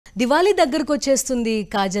దివాళీ దగ్గరకు వచ్చేస్తుంది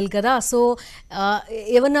కాజల్ కదా. సో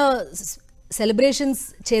ఏమన్నా సెలబ్రేషన్స్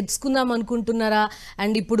చేసుకుందాం అనుకుంటున్నారా?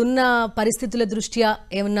 అండ్ ఇప్పుడున్న పరిస్థితుల దృష్ట్యా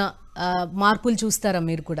ఏమన్నా మార్పులు చూస్తారా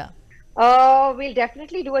మీరు కూడా? We'll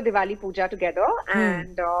definitely do a Diwali puja together,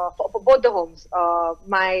 and for both the homes,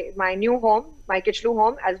 my new home, my Kichlu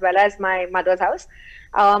home, as well as my mother's house,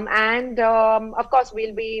 and of course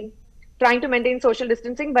we'll be trying to maintain social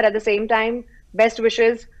distancing, but at the same time, best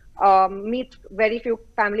wishes, meet very few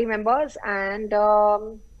family members, and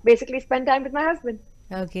basically spend time with my husband.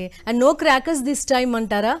 Okay, and no crackers this time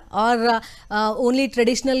antara, or only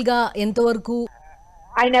traditional ga ento varaku?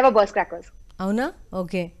 I never burst crackers. Avuna?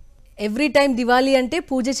 Okay. Every time Diwali ante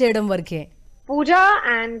puja cheyadam varke. Puja,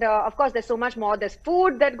 and of course there's so much more. There's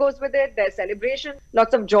food that goes with it, there's celebration,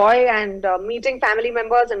 lots of joy, and meeting family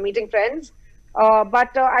members and meeting friends.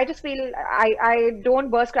 But I just feel I don't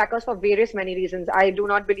burst crackers for many reasons. I do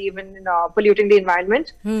not believe in polluting the environment,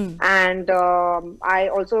 and I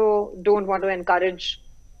also don't want to encourage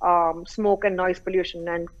smoke and noise pollution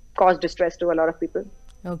and cause distress to a lot of people.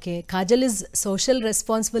 Okay, Kajal is social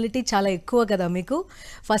responsibility చాలా ఎక్కువ కదా మీకు.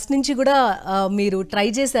 First నుంచి కూడా మీరు try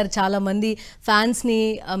చేశారు, చాలా మంది ఫ్యాన్స్ని,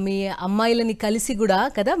 మీ అమ్మాయిలని కలిసి కూడా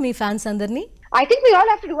కదా మీ ఫ్యాన్స్ అందరినీ. I think we all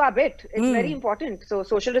have to do our bit. It's very important. So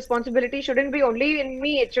social responsibility shouldn't be only in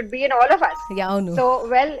me, it should be in all of us. Yeah, no. So,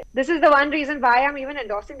 well, this is the one reason why I'm even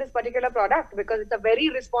endorsing this particular product, because it's a very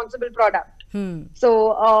responsible product. So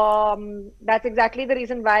that's exactly the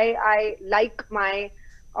reason why I like my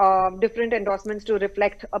different endorsements to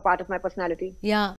reflect a part of my personality. Yeah,